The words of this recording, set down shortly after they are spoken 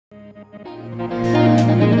Well,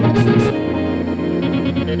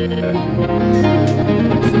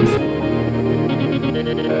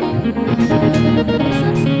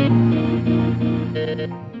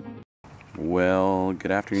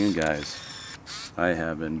 good afternoon, guys. I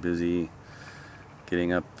have been busy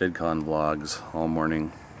getting up VidCon vlogs all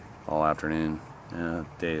morning, all afternoon.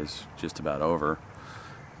 Day is just about over,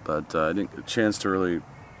 but I didn't get a chance to really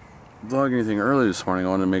vlog anything early this morning. I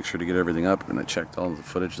wanted to make sure to get everything up, and I checked all the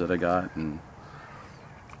footage that I got, and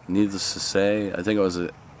needless to say, I think it was a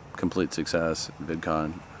complete success at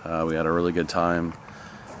VidCon. We had a really good time.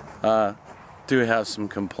 Do have some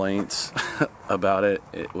complaints about it.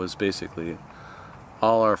 It was basically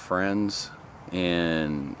all our friends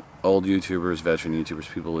and old YouTubers, veteran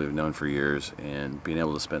YouTubers, people we've known for years, and being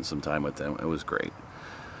able to spend some time with them, it was great.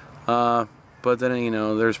 But then, you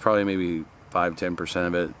know, there's probably maybe 5–10%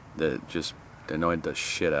 of it that just annoyed the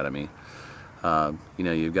shit out of me. You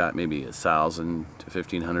know, you've got maybe 1,000 to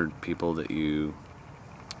 1,500 people that you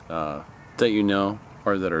know,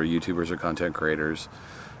 or that are YouTubers or content creators,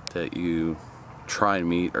 that you try and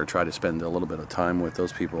meet or try to spend a little bit of time with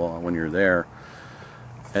those people when you're there.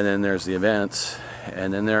 And then there's the events,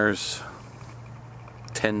 and then there's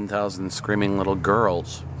 10,000 screaming little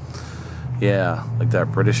girls. Yeah, like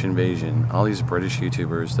that British invasion. All these British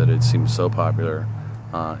YouTubers that it seems so popular.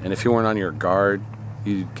 And if you weren't on your guard,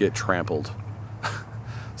 you'd get trampled.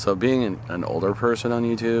 So being an older person on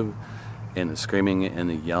YouTube, and the screaming and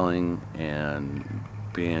the yelling and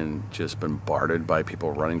being just bombarded by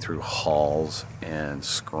people running through halls and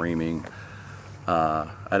screaming,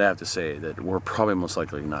 I'd have to say that we're probably most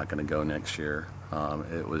likely not going to go next year.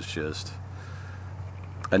 It was just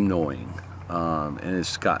annoying, and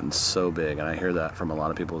it's gotten so big, and I hear that from a lot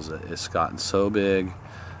of people, is that it's gotten so big,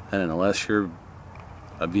 and unless you're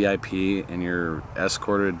a VIP and you're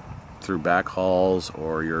escorted through back halls,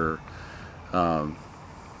 or you're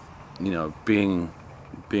you know, being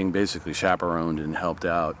basically chaperoned and helped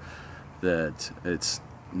out, that it's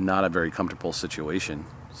not a very comfortable situation.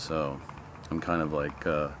 So I'm kind of like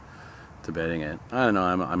debating it. I don't know,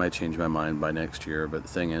 I might change my mind by next year, but the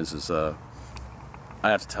thing is I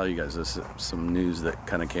have to tell you guys this, some news that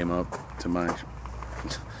kind of came up to my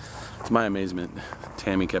to my amazement.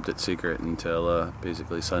 Tammy kept it secret until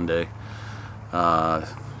basically Sunday.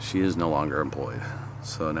 She is no longer employed,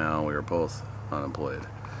 so now we are both unemployed.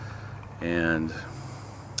 And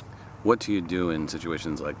what do you do in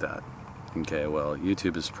situations like that? Okay, well,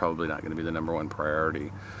 YouTube is probably not going to be the #1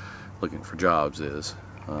 priority. Looking for jobs is.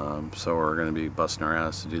 So we're going to be busting our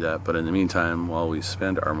ass to do that. But in the meantime, while we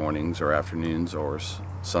spend our mornings or afternoons or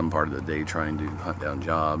some part of the day trying to hunt down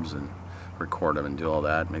jobs and record them and do all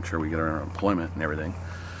that, make sure we get our employment and everything,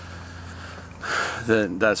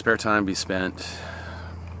 that spare time be spent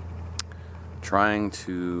trying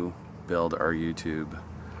to build our YouTube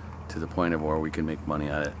to the point of where we can make money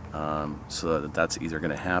at it, so that that's either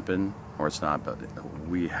going to happen or it's not, but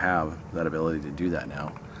we have that ability to do that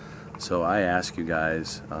now. So I ask you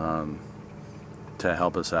guys to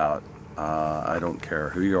help us out. I don't care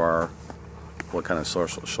who you are, what kind of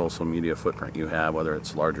social media footprint you have, whether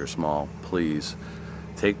it's large or small. Please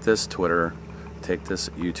take this Twitter, take this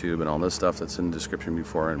YouTube and all this stuff that's in the description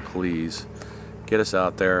before, and please get us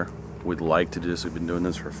out there. We'd like to do this. We've been doing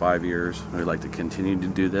this for 5 years. We'd like to continue to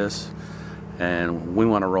do this, and we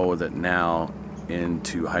want to roll with it now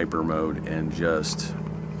into hyper mode and just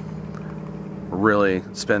really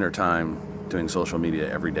spend our time doing social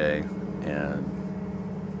media every day and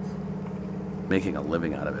making a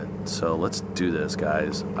living out of it. So let's do this,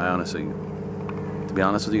 guys. I honestly, to be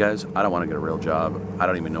honest with you guys, I don't want to get a real job. I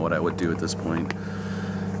don't even know what I would do at this point.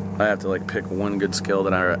 I have to like pick one good skill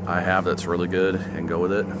that I have that's really good and go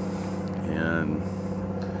with it, and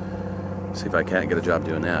see if I can't get a job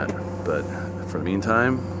doing that. But for the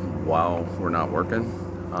meantime, while we're not working,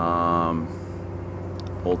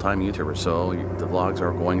 full-time YouTuber, so the vlogs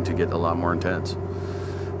are going to get a lot more intense,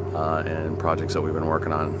 and projects that we've been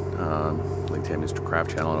working on, like Tammy's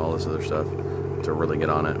craft channel and all this other stuff, to really get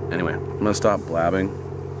on it. Anyway, I'm gonna stop blabbing,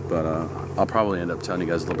 but I'll probably end up telling you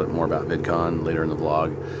guys a little bit more about VidCon later in the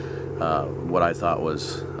vlog, what I thought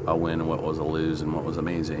was a win and what was a lose and what was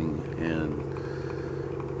amazing, and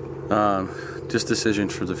just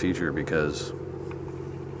decisions for the future, because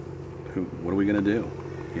what are we gonna do?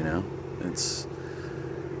 You know, it's,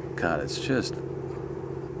 God, it's just,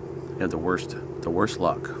 yeah, the worst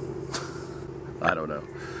luck. I don't know.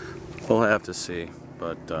 We'll have to see.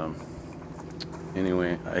 But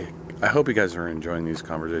anyway, I hope you guys are enjoying these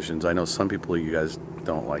conversations. I know some people, you guys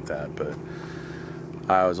don't like that, but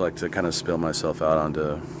I always like to kind of spill myself out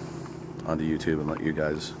onto YouTube and let you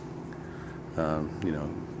guys, you know,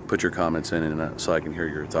 put your comments in, and so I can hear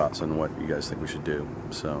your thoughts on what you guys think we should do.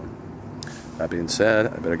 So that being said,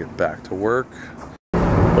 I better get back to work.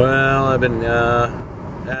 Well, I've been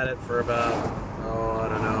at it for about, I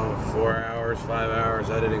don't know, 4 hours, 5 hours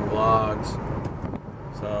editing vlogs.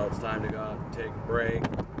 So it's time to go out and take a break.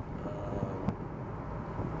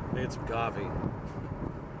 Need some coffee.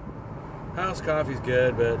 House coffee's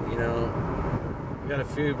good, but you know, I got a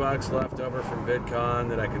few bucks left over from VidCon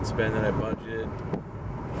that I can spend that I budgeted,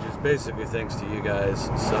 which is basically thanks to you guys.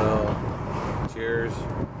 So, cheers.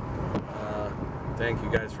 Thank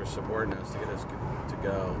you guys for supporting us to get us to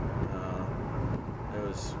go. It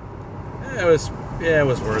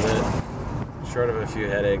was worth it. Short of a few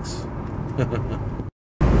headaches.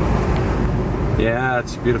 Yeah,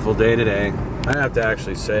 it's a beautiful day today. I have to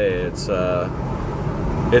actually say it's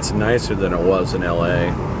nicer than it was in LA.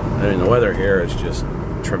 I mean, the weather here is just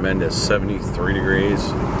tremendous. 73 degrees.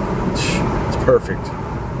 It's perfect.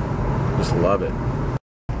 Just love it.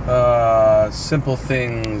 Simple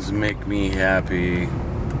things make me happy.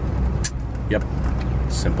 Yep.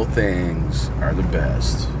 Simple things are the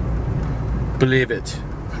best. Believe it.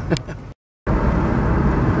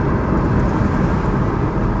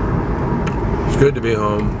 It's good to be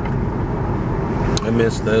home. I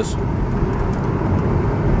miss this.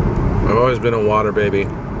 I've always been a water baby.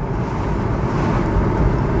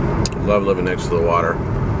 Love living next to the water.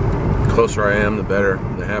 The closer I am, the better.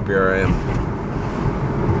 The happier I am.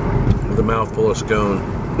 With a mouthful of scone.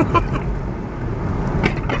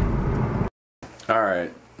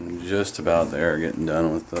 Alright, I'm just about there, getting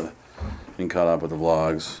done with getting caught up with the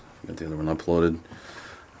vlogs. Got the other one uploaded.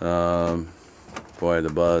 Boy, the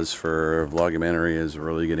buzz for Vlogumentary is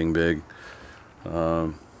really getting big.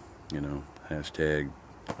 You know, hashtag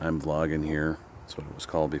I'm vlogging here. That's what it was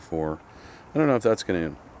called before. I don't know if that's going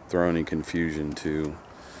to throw any confusion to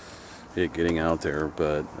it getting out there,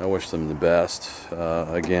 but I wish them the best.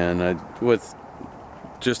 Again, with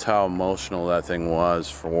just how emotional that thing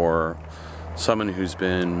was for someone who's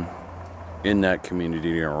been in that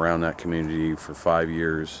community or around that community for 5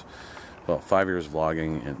 years, well, 5 years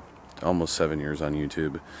vlogging and almost 7 years on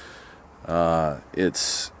YouTube.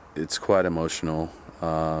 It's quite emotional.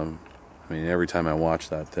 I mean, every time I watch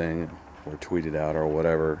that thing or tweet it out or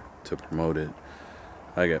whatever to promote it,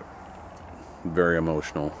 I get very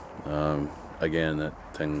emotional. Again, that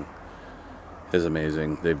thing is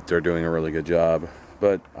amazing. They're doing a really good job.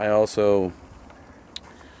 But I'm also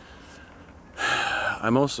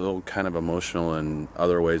kind of emotional in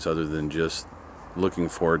other ways other than just looking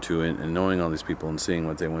forward to it and knowing all these people and seeing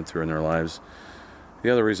what they went through in their lives. The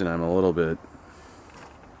other reason I'm a little bit,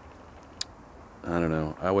 I don't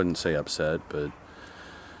know, I wouldn't say upset, but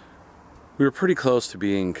we were pretty close to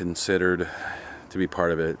being considered to be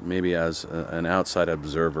part of it. Maybe as an outside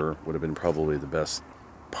observer would have been probably the best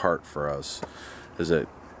part for us, is that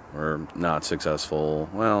we're not successful,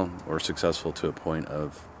 well, we're successful to a point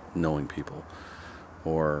of knowing people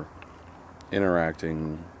or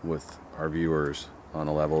interacting with our viewers on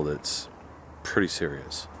a level that's pretty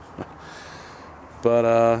serious.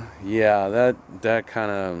 But yeah, that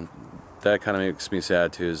kind of makes me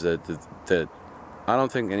sad too, is that I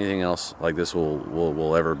don't think anything else like this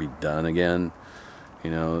will ever be done again. You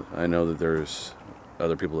know, I know that there's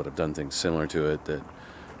other people that have done things similar to it that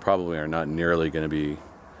probably are not nearly going to be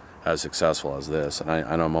as successful as this, and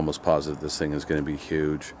I know I'm almost positive this thing is going to be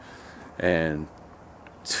huge. And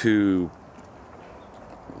to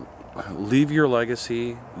leave your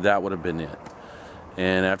legacy, that would have been it.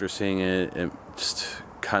 And after seeing it, just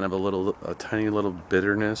kind of a tiny little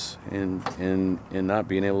bitterness in not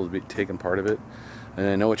being able to be taken part of it. And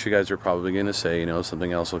I know what you guys are probably going to say, you know,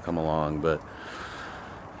 something else will come along, but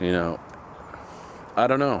you know, I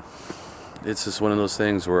don't know. It's just one of those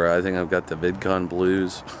things where I think I've got the VidCon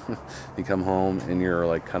blues. You come home and you're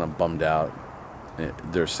like kind of bummed out.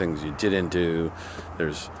 There's things you didn't do.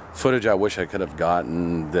 There's footage I wish I could have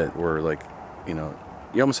gotten that were like, you know,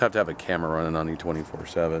 you almost have to have a camera running on you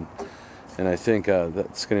 24/7. And I think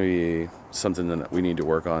that's going to be something that we need to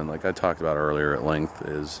work on. Like I talked about earlier at length,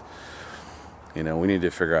 is, you know, we need to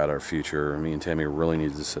figure out our future. Me and Tammy really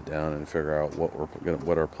need to sit down and figure out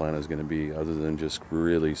what our plan is going to be, other than just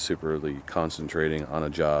really superly concentrating on a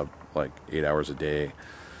job like 8 hours a day.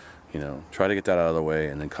 You know, try to get that out of the way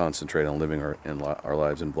and then concentrate on living our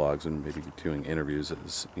lives in vlogs and maybe doing interviews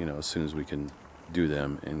as soon as we can do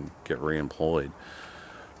them and get reemployed.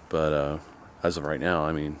 But as of right now,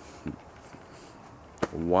 I mean,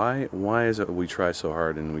 why is it we try so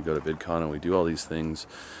hard and we go to VidCon and we do all these things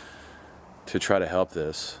to try to help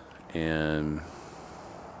this, and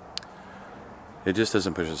it just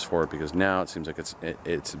doesn't push us forward, because now it seems like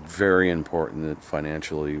it's very important that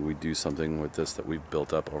financially we do something with this that we've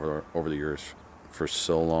built up over the years for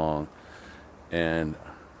so long. And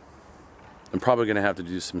I'm probably going to have to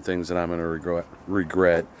do some things that I'm going to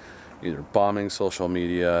regret, either bombing social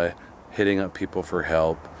media, hitting up people for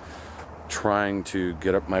help, trying to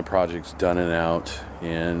get up my projects done and out,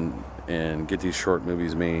 and get these short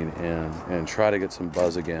movies made, and try to get some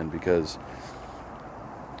buzz again, because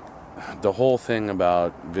the whole thing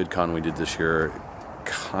about VidCon we did this year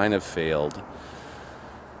kind of failed.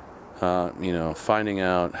 You know, finding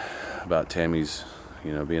out about Tammy's,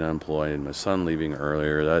 you know, being unemployed, and my son leaving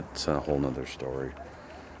earlier, that's a whole nother story.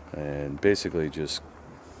 And basically just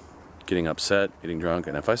getting upset, getting drunk,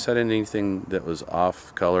 and if I said anything that was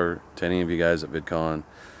off color to any of you guys at VidCon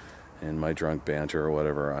and my drunk banter or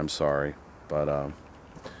whatever, I'm sorry. But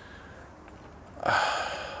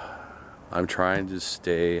I'm trying to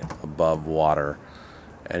stay above water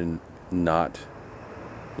and not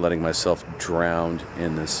letting myself drown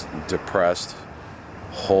in this depressed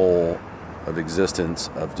hole of existence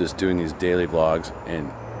of just doing these daily vlogs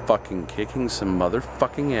and fucking kicking some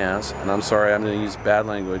motherfucking ass. And I'm sorry, I'm going to use bad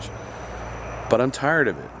language, but I'm tired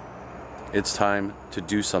of it. It's time to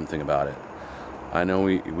do something about it. I know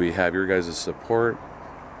we have your guys' support.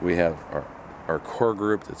 We have our core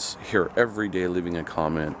group that's here every day leaving a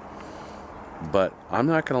comment. But I'm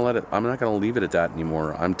not going to leave it at that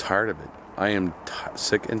anymore. I'm tired of it. I am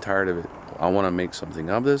sick and tired of it. I want to make something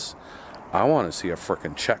of this. I want to see a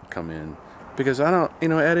frickin' check come in, because I don't, you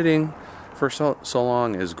know, editing for so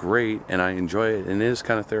long is great, and I enjoy it, and it is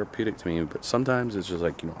kind of therapeutic to me, but sometimes it's just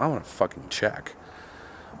like, you know, I want a fucking check.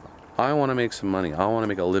 I want to make some money. I want to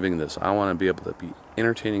make a living of this. I want to be able to be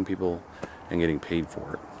entertaining people and getting paid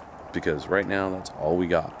for it, because right now that's all we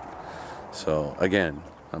got. So again,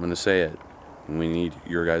 I'm going to say it. We need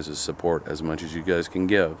your guys' support as much as you guys can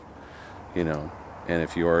give, you know. And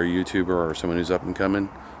if you are a YouTuber or someone who's up and coming,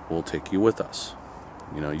 we'll take you with us.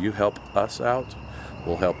 You know, you help us out,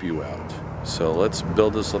 we'll help you out. So let's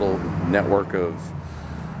build this little network of,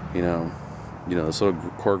 you know, this little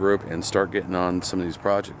core group, and start getting on some of these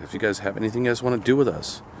projects. If you guys have anything you guys want to do with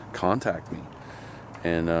us, contact me,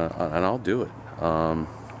 and I'll do it.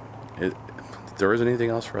 There isn't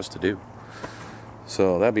anything else for us to do.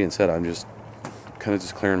 So that being said, I'm just kind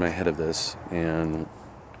of clearing my head of this, and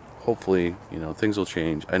hopefully, you know, things will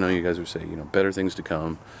change. I know you guys are saying, you know, better things to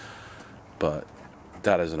come, but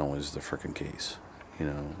that isn't always the frickin' case, you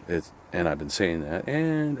know. And I've been saying that,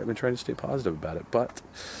 and I've been trying to stay positive about it, but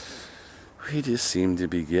we just seem to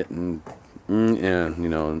be getting, you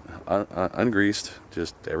know, ungreased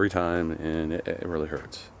just every time, and it really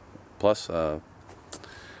hurts. Plus, for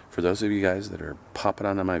those of you guys that are popping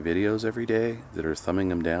onto my videos every day, that are thumbing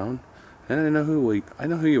them down, and I know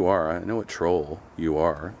who you are. I know what troll you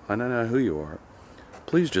are. I know who you are.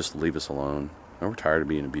 Please just leave us alone. We're tired of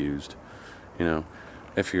being abused. You know,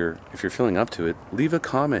 if you're feeling up to it, leave a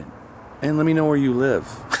comment and let me know where you live.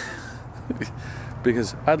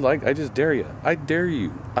 Because I just dare you. I dare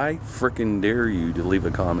you. I frickin' dare you to leave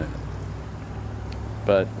a comment.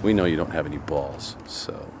 But we know you don't have any balls,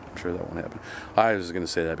 so I'm sure that won't happen. I was going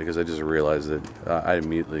to say that because I just realized that I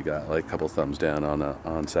immediately got like a couple thumbs down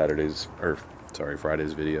on Friday's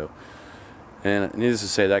video. And needless to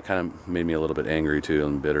say, that kind of made me a little bit angry too,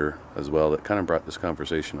 and bitter as well. That kind of brought this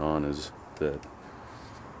conversation on, is that,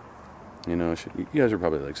 you know, you guys are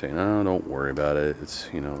probably like saying, oh, don't worry about it. It's,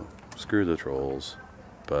 you know, screw the trolls.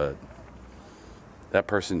 But that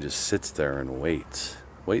person just sits there and waits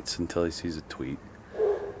until he sees a tweet,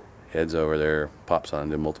 heads over there, pops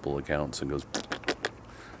onto multiple accounts, and goes,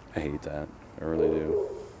 I hate that. I really do.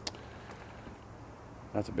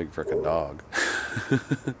 That's a big frickin' dog.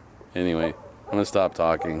 Anyway, I'm going to stop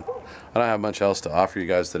talking. I don't have much else to offer you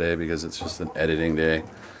guys today because it's just an editing day.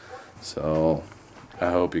 So I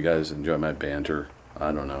hope you guys enjoy my banter.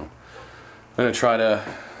 I don't know. I'm going to try to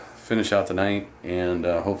finish out the night and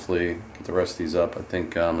hopefully get the rest of these up. I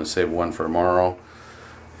think I'm going to save one for tomorrow,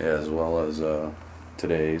 as well as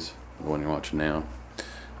today's, the one you're watching now.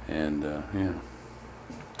 And yeah,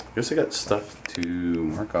 I guess I got stuff to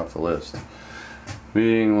mark off the list.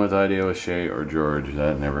 Meeting with Idea with Shay or George,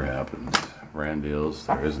 that never happens. Brand deals,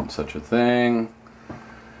 there isn't such a thing.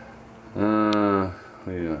 We don't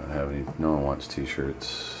have any, no one wants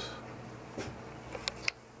t-shirts.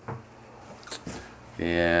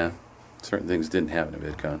 Yeah, certain things didn't happen at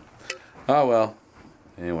VidCon. Oh well,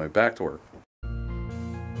 anyway, back to work.